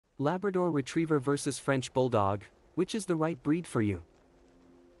Labrador Retriever versus French Bulldog, which is the right breed for you?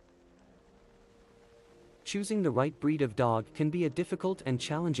 Choosing the right breed of dog can be a difficult and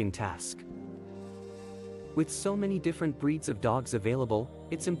challenging task. With so many different breeds of dogs available,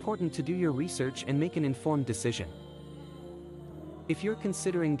 it's important to do your research and make an informed decision. If you're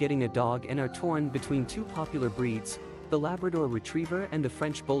considering getting a dog and are torn between two popular breeds, the Labrador Retriever and the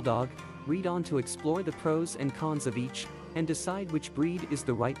French Bulldog, read on to explore the pros and cons of each, and decide which breed is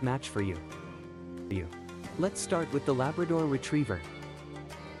the right match for you. Let's start with the Labrador Retriever.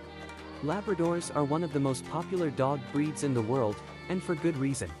 Labradors are one of the most popular dog breeds in the world, and for good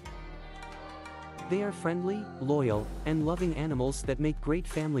reason. They are friendly, loyal, and loving animals that make great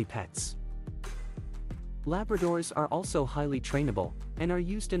family pets. Labradors are also highly trainable, and are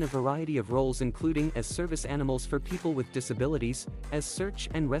used in a variety of roles including as service animals for people with disabilities, as search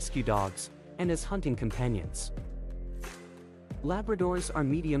and rescue dogs, and as hunting companions. Labradors are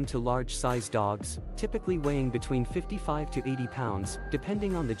medium to large-sized dogs, typically weighing between 55 to 80 pounds,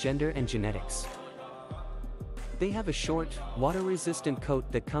 depending on the gender and genetics. They have a short, water-resistant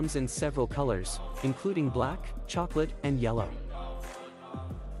coat that comes in several colors, including black, chocolate, and yellow.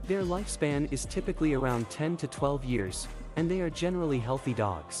 Their lifespan is typically around 10 to 12 years, and they are generally healthy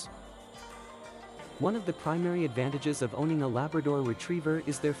dogs. One of the primary advantages of owning a Labrador Retriever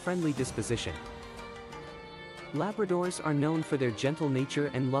is their friendly disposition. Labradors are known for their gentle nature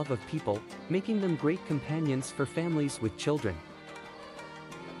and love of people, making them great companions for families with children.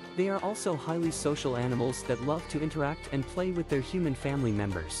 They are also highly social animals that love to interact and play with their human family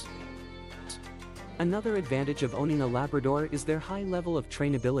members. Another advantage of owning a Labrador is their high level of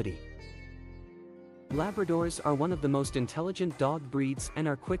trainability. Labradors are one of the most intelligent dog breeds and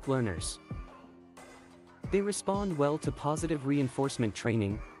are quick learners. They respond well to positive reinforcement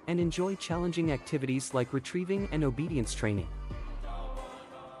training, and enjoy challenging activities like retrieving and obedience training.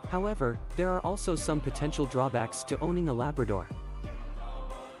 However, there are also some potential drawbacks to owning a Labrador.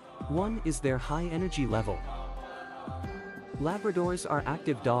 One is their high energy level. Labradors are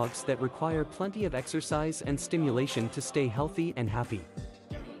active dogs that require plenty of exercise and stimulation to stay healthy and happy.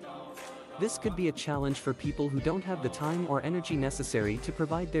 This could be a challenge for people who don't have the time or energy necessary to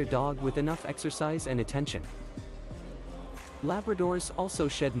provide their dog with enough exercise and attention. Labradors also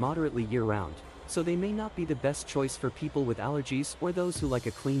shed moderately year-round, so they may not be the best choice for people with allergies or those who like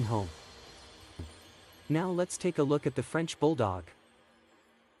a clean home. Now let's take a look at the French Bulldog.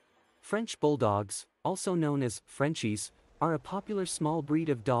 French Bulldogs, also known as Frenchies, are a popular small breed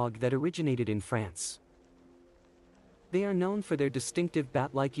of dog that originated in France. They are known for their distinctive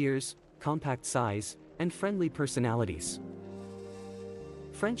bat-like ears, compact size, and friendly personalities.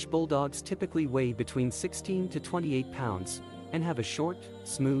 French Bulldogs typically weigh between 16 to 28 pounds, and have a short,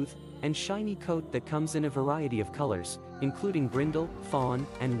 smooth, and shiny coat that comes in a variety of colors, including brindle, fawn,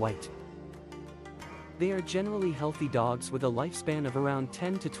 and white. They are generally healthy dogs with a lifespan of around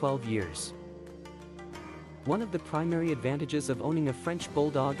 10 to 12 years. One of the primary advantages of owning a French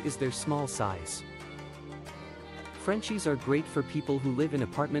Bulldog is their small size. Frenchies are great for people who live in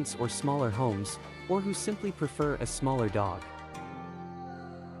apartments or smaller homes, or who simply prefer a smaller dog.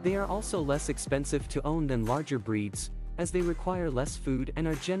 They are also less expensive to own than larger breeds, as they require less food and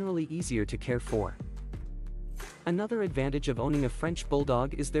are generally easier to care for. Another advantage of owning a French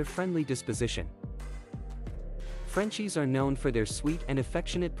Bulldog is their friendly disposition. Frenchies are known for their sweet and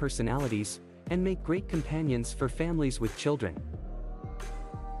affectionate personalities, and make great companions for families with children.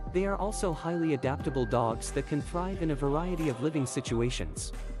 They are also highly adaptable dogs that can thrive in a variety of living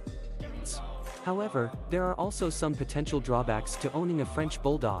situations. However, there are also some potential drawbacks to owning a French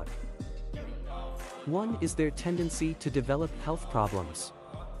Bulldog. One is their tendency to develop health problems.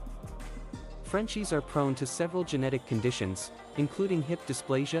 Frenchies are prone to several genetic conditions, including hip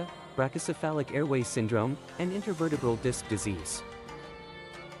dysplasia, brachycephalic airway syndrome, and intervertebral disc disease.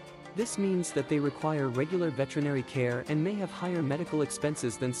 This means that they require regular veterinary care and may have higher medical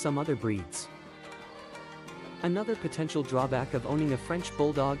expenses than some other breeds. Another potential drawback of owning a French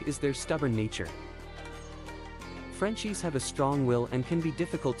Bulldog is their stubborn nature. Frenchies have a strong will and can be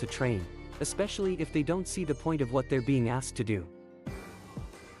difficult to train, especially if they don't see the point of what they're being asked to do.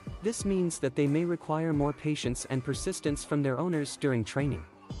 This means that they may require more patience and persistence from their owners during training.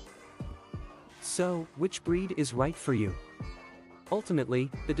 So, which breed is right for you?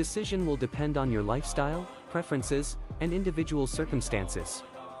 Ultimately, the decision will depend on your lifestyle, preferences, and individual circumstances.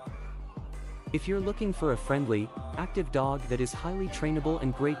 If you're looking for a friendly, active dog that is highly trainable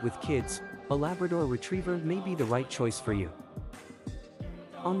and great with kids, a Labrador Retriever may be the right choice for you.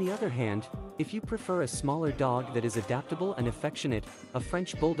 On the other hand, if you prefer a smaller dog that is adaptable and affectionate, a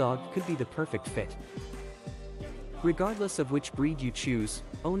French Bulldog could be the perfect fit. Regardless of which breed you choose,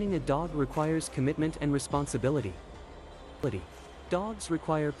 owning a dog requires commitment and responsibility. Dogs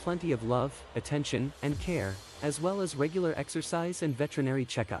require plenty of love, attention, and care, as well as regular exercise and veterinary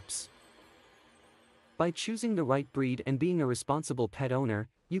checkups. By choosing the right breed and being a responsible pet owner,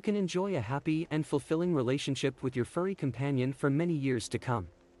 you can enjoy a happy and fulfilling relationship with your furry companion for many years to come.